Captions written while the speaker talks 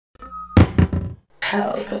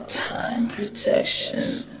Pelpa time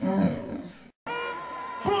protection.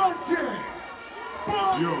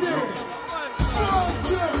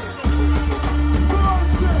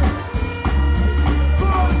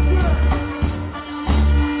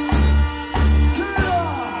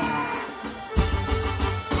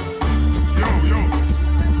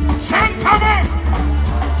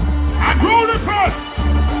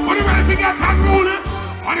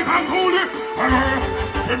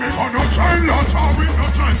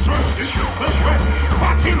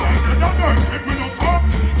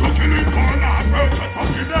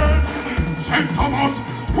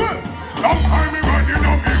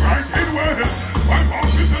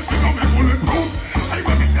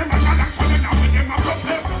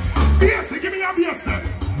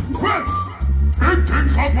 Big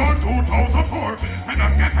things up on 2004, and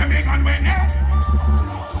us get to make on when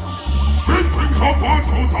big things up on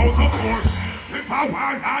 2004. If I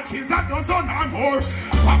want that, is that no son or more?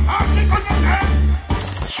 Papa, kick on your head.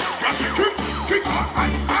 Just kick off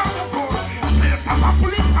and out the door. Let's have a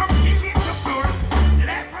bullet from ceiling to floor.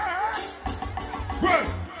 Well,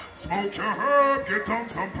 smoke your herb, get on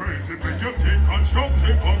some praise. It make you think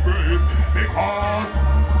constructive and brave. Because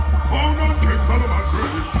found on kids out of my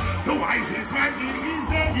grave. The wisest man in these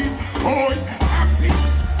days, boy, acting.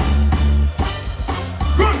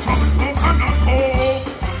 Good from the smoke and not cold.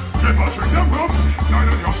 Never drink them rum,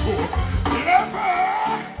 neither your coke. Never.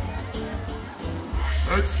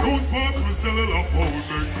 Excuse boss, we still a love food.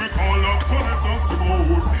 Make me call up to let us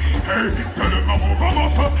move. Hey, tell them I'm over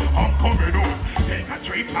muscle, I'm coming on. Take a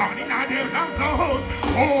trip down in a damn lungs zone.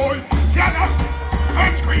 Boy, get up,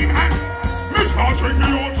 and scream and me start drink me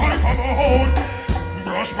old type of a hold.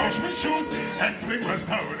 Brush my shoes and fling my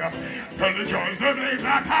stone. Tell the girls them lay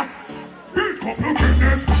that. Beat couple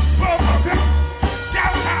kidneys, slow up them.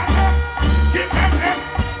 Just out, give them them.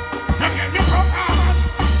 Now get your performance.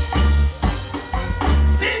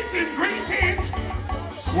 Season greetings.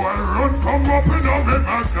 Well, run, come up and down the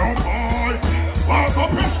back now, boy. Walk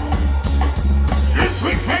up and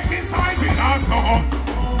disrespect inside with us off.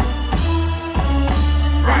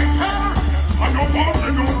 Right here, I don't want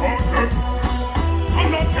them, don't want them. I'm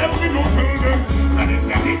not tell me, no tell them. And if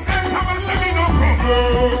they listen, Thomas, there be no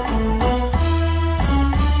problem.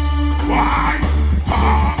 Why?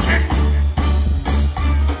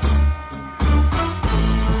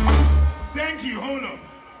 Thank you, hold up.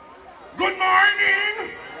 Good morning.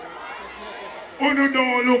 Uno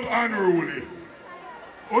don't look unruly.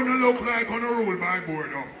 Uno look like uno rule by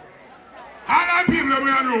boredom. All the people that we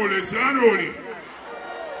unruly, say unruly.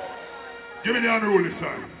 Give me the unruly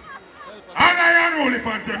side. All the unruly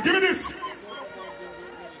fans, give me this.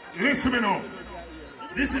 Listen to me now.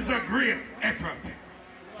 This is a great effort.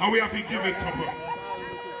 And we have to give it to them.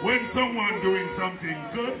 When someone doing something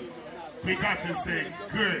good, we got to say,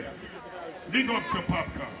 great. Big up to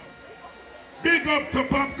Popcorn. Big up to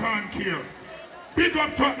Popcorn Care. Big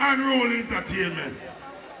up to Unruly Entertainment.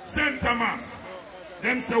 St. Thomas.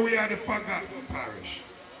 Them say we are the forgotten parish.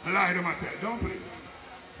 Lie them at that, don't play.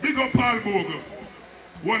 Big up Paul Bogle.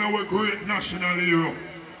 One of our great national heroes.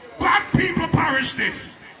 Bad people parish this.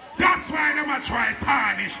 That's why they might try to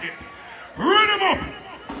tarnish it. Run them up.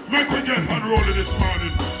 Make we get unruly this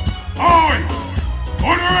morning. Oi!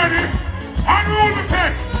 On ready? Unroll the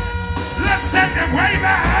face! Let's take them way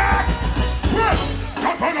back! Well,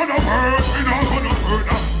 not another word, we not gonna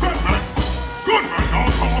further. Good man, now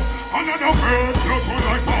talk. Another word, you're good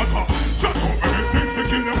like water. Just over this thing, to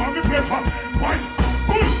kill them on the pleasure. Why?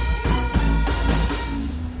 Good!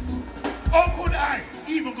 How could I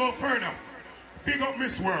even go further? Big up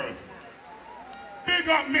Miss World. Big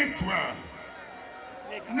up Miss World.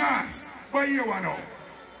 Nice, but you know,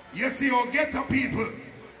 you see how ghetto people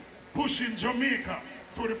pushing Jamaica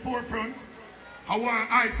to the forefront. How our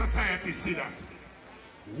high society see that.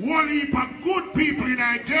 One heap of good people in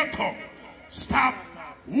our ghetto stop,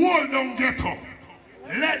 hold down ghetto.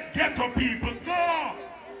 Let ghetto people go.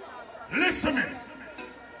 Listen me.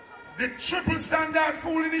 The triple standard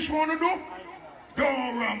foolishness want to do,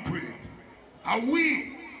 don't ramp with it. And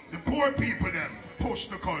we, the poor people then, push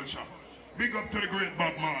the culture. Big up to the great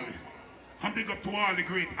Bob Marley. And big up to all the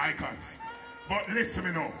great icons. But listen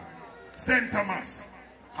me now. St. Thomas.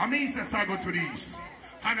 I'm east as I go to the east.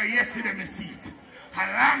 And I yesterday me see it. A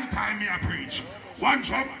long time me I preach. One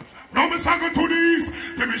job. Now me I go to the east.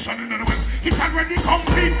 The mission in the west. It already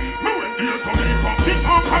complete. No when the earth come the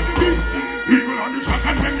arm and the beast. Eagle on the track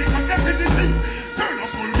and when they can get in the thing. Turn up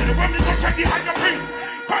full video when we go check the higher priest.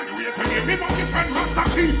 Find the way to hear me but the friend Rasta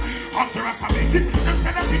Key. Answer Rasta make it. Them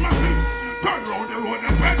say that he must sleep. Turn round the road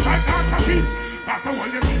and well try dance a key. That's the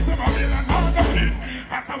one them kids about me and all the feet.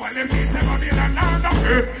 That's the one them kids about me and all the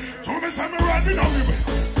feet. Show me some running on me.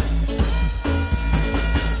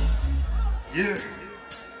 Yeah.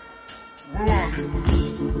 Where are we?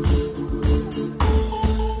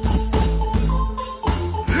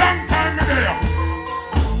 Long time me there.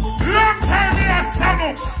 Long time me I stand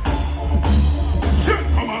up. Shit,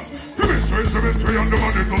 Thomas. The mystery on the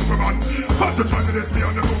man is also man. Pass the time to this me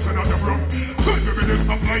on the loose and on the run. So if you be this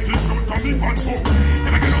stop light, it's come from me fun home.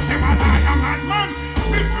 Then I get up say man, I am man.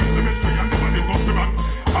 The mystery on the man is also man.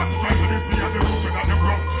 Pass the time to this me on the loose and on the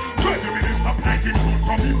run. So if you be this stop light, it's come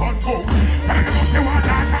from me fun home. Then I get up say man,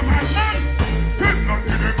 I am man. Then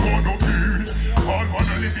nothing they go no peace. All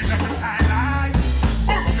wanna live in the skyline.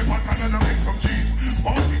 Borrow me pot and I'll make some cheese.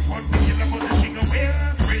 All this one thing in the mother chicken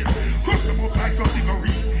wheels race. Cook them up like something a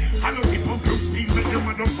real. I don't keep on blue steam, but you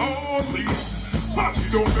want the phone, please. First, you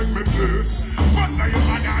don't make me please. But now you're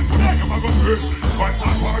my dad, today you're my good first. First,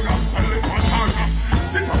 I'm going up, I live one harder.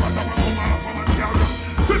 Sit up at the bottom of my tiara.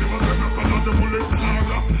 Sit up at the bottom of the police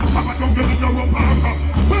tiara. Papa don't get the rope harder.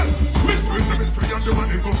 Well, mystery is the mystery, and the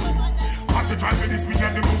money goes through. Pass the drive with this, me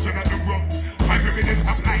and the motion at the road. Five minutes,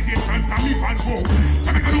 stop light in front of me, and go.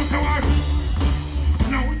 Can I go so hard?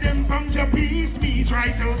 Now them bump your piece, me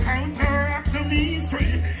try to counteract the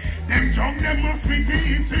mystery. Them jump, them must be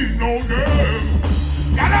thieves, you know them.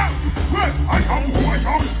 Get up! Well, I come who I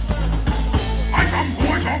come. I come who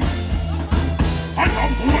I come. I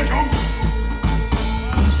come who I come.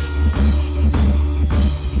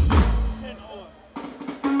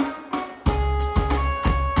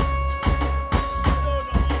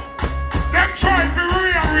 Them try to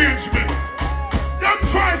rearrange me. Them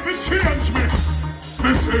try to change me.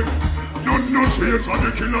 Listen, no change on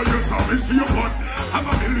the killer, yes, I miss your one. Have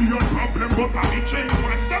a million problems, but I ain't change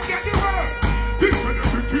one. Them get the worst. This when the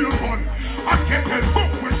big feel fun. I can't tell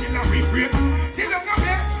book when in a refrain. See them up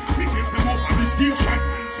there? We chase them off of the station.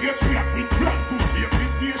 Patriotic plan to save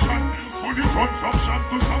this nation. For the construction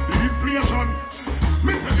to stop the inflation.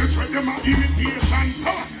 Mr. You try them at imitation,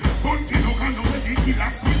 sir. But you know can know when they kill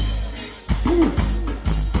us.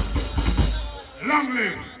 Long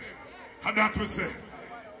live. And that we say.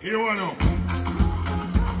 Here we know.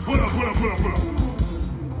 Pull up.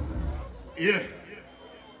 Yeah.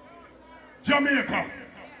 Jamaica,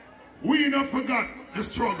 we not forgot the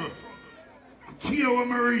struggle. Here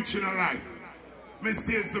when I reach in a life, I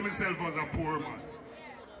still see myself as a poor man.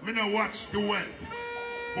 I don't watch the wealth,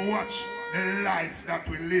 but watch the life that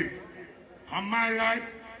we live. And my life,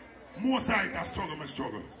 most of it I struggle.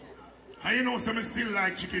 And you know, so I still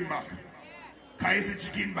like chicken back. Because it's a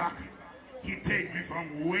chicken back. He take me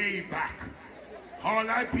from way back. All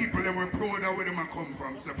our people, them were proud of where them come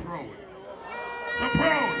from. So proud. So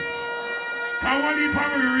proud. Because when you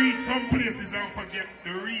probably reach some places and forget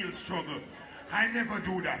the real struggle. I never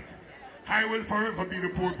do that. I will forever be the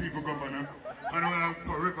poor people governor. And I will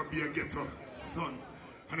forever be a ghetto son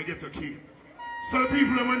and a ghetto king. So the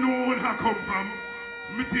people that know where I come from,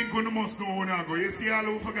 me think when they must know where I go. You see all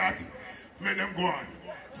who forgot, make them go on.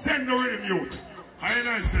 Send the rhythm youth. And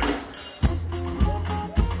I say,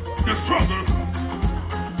 the struggle,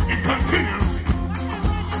 it continues.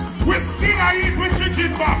 We still eat with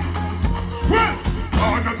chicken back. Well,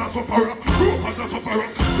 born as a sufferer, grew up as a sufferer,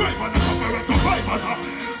 strive as a sufferer, survive as a,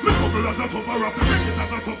 the struggle as a sufferer, the make it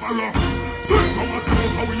as a sufferer. Swim from us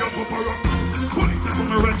knows how we are sufferer. Police they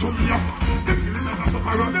come around to me, they kill it as a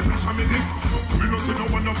sufferer, they pressure me in. We don't see no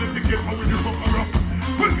one of them to get how we the sufferer.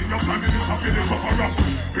 Well, me your family is happy the sufferer.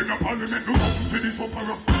 In the parliament, do something for the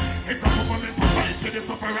sufferer. It's a government provide for the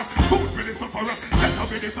sufferer. Food for the sufferer. Let her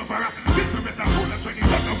be the sufferer. This is better food and training.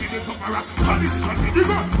 Let her be the sufferer. Politicians be the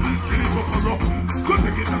man. Be the sufferer. Go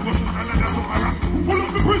take it and go shoot another sufferer. Who full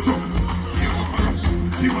of the prison? Be a sufferer.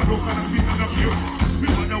 See what those kind of speak and up here. My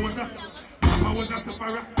mother was a, Papa was a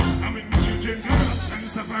sufferer. I make me children girls and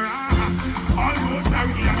sufferer. Almost a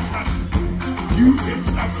reaction. You can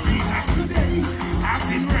stop me not today. I've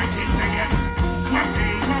been working again. One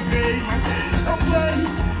day, so play.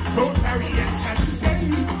 So sorry, it's sad to say.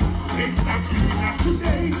 Can't stop doing that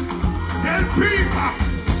today. Tell Peter,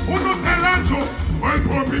 who don't tell Anjo. When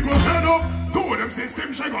poor people turn up, do them system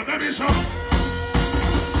shake on the mission.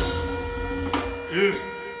 Yeah.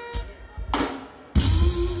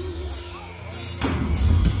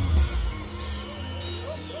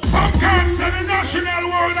 From cancer, the national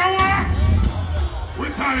world war.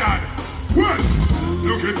 We're tired. Well,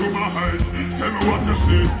 look into my eyes. Tell me what you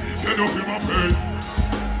see. Get up in my pain.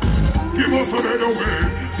 Give us a better way.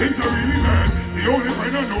 Things are really bad. The only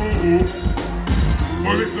friend I know.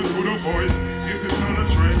 But listen to the voice. This is not a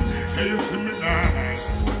trend. Can you see me now?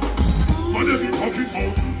 But What they be talking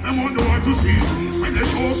about? Them wonder what to see. When they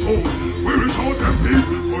show us home, we will show them peace.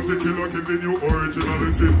 But the killer giving you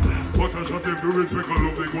originality. But I shot them to respect and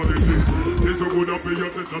love the quality. They so good up pay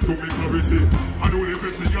attention to me clarity. And only if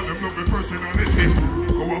it's the girl them love the personality.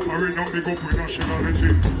 Go off for it, not big up with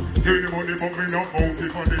nationality. Give the money but me not mouth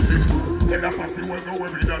if I need it. Tell a fussy well go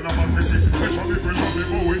every day I'm a city. Pressure me,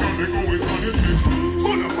 go with and they go with sanity.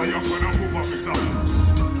 Full of fire for the move up is up.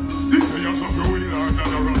 This way you suffer with hard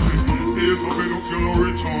and a rusty. Here's something look you know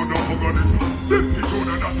rich or not forgot it. Them people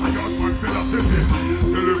that a yard man philosophy.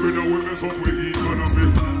 Tell them we know we mess up with the economy.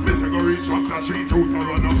 Me say go reach up that change out and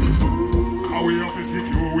run up. How we have to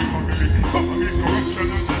secure we family. Suffer with corruption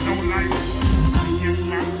and they don't like. Give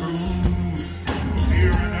my crew.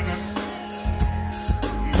 Here and another.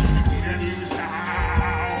 Give me a new sound.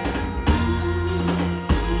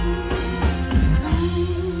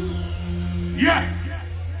 Yeah.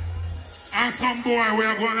 And some boy we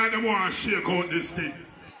are going like them want to shake out this thing.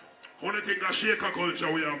 Only thing that shake a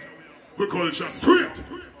culture we have. We culture straight.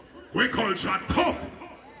 We culture tough.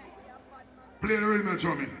 Play the rhythm,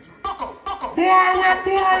 Johnny. Boy, we're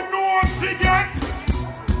born nose to get.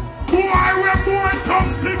 Boy, we're born tough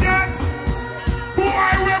to get.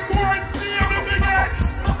 Boy, we're born near to get.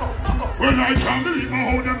 Well, I can't believe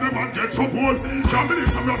how them man get so cold. Can't believe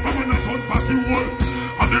some of them not on fussy wall.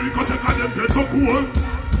 And then because them get so cool.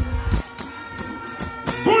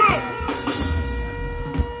 Pull up!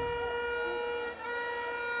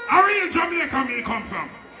 A real Jamaica me come from.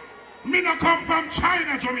 Me no come from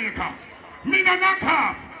China, Jamaica. Me no knock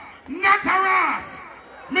off. Not a ras.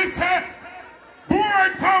 Me say,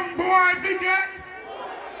 board tongue boy forget.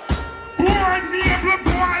 Board neighbor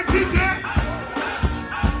boy forget.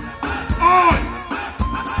 Oh,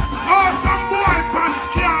 some boy pants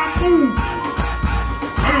can't move.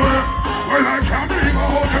 Anyway, well I can't believe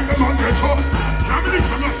how them the man gets up.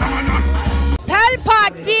 Pelpa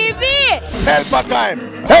TV! Pelpa time!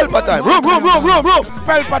 Pelpa time! Room!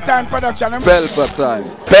 Pelpa time production! Pelpa time!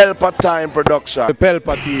 Pelpa time production!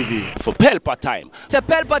 Pelpa TV! For Pelpa time! It's a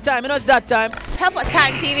Pelpa time, you know it's that time? Pelpa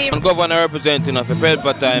time TV! I'm governor representing of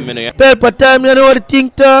Pelpa time, you know. Pelpa time, you know what the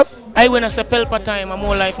thing tough? I when I say Pelpa time, I'm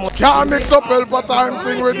more like more. Can't mix up Pelpa time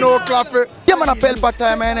thing with no coffee. Yeah, man, a Pelpa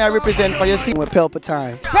time, and I represent for you. See, with Pelpa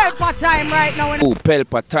time. Pelpa time right now. Oh,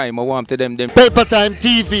 Pelpa time, I want to them. Pelpa time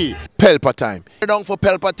TV. Pelpa time. You're down for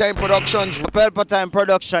Pelpa time productions. Pelpa time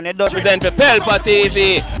production. It does represent for Pelpa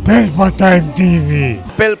TV. Pelpa time TV.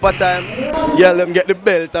 Pelpa time. Yeah, let them get the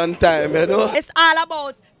belt on time, you know. It's all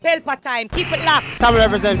about Pelpa time. Keep it locked. Time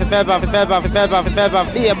represent for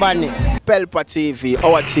Pelpa, be a badness. Pelpa TV,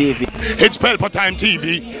 our TV. It's Pelpa time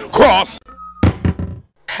TV. Cross.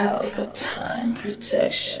 Pelpa time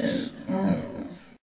protection.